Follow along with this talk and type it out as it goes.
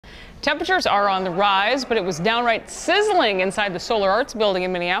Temperatures are on the rise, but it was downright sizzling inside the Solar Arts building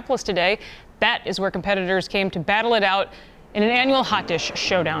in Minneapolis today. That is where competitors came to battle it out in an annual hot dish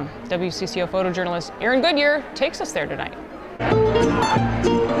showdown. WCCO photojournalist Aaron Goodyear takes us there tonight.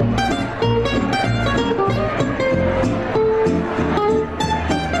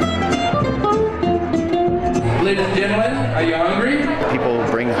 Ladies and gentlemen, are you hungry? People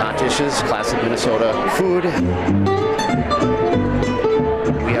bring hot dishes, classic Minnesota food.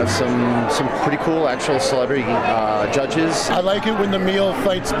 We have some pretty cool actual celebrity judges. I like it when the meal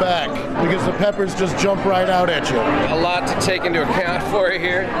fights back because the peppers just jump right out at you. A lot to take into account for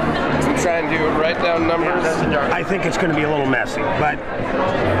here. I'm trying to write down numbers. I think it's going to be a little messy, but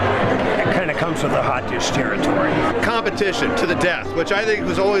it kind of comes with the hot dish territory. Competition to the death, which I think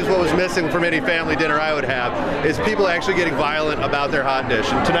was always what was missing from any family dinner I would have, is people actually getting violent about their hot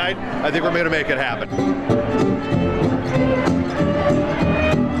dish. And tonight, I think we're going to make it happen.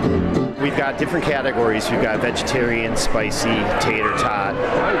 We've got different categories. We've got vegetarian, spicy, tater tot,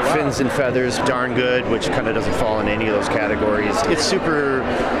 fins and feathers, darn good, which kind of doesn't fall in any of those categories. It's super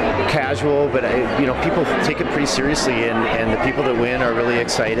casual, but you know, people take it pretty seriously, and the people that win are really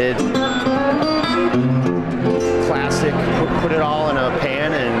excited. Classic, put it all in a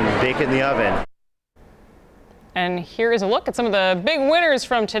pan and bake it in the oven. And here is a look at some of the big winners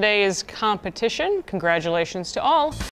from today's competition. Congratulations to all.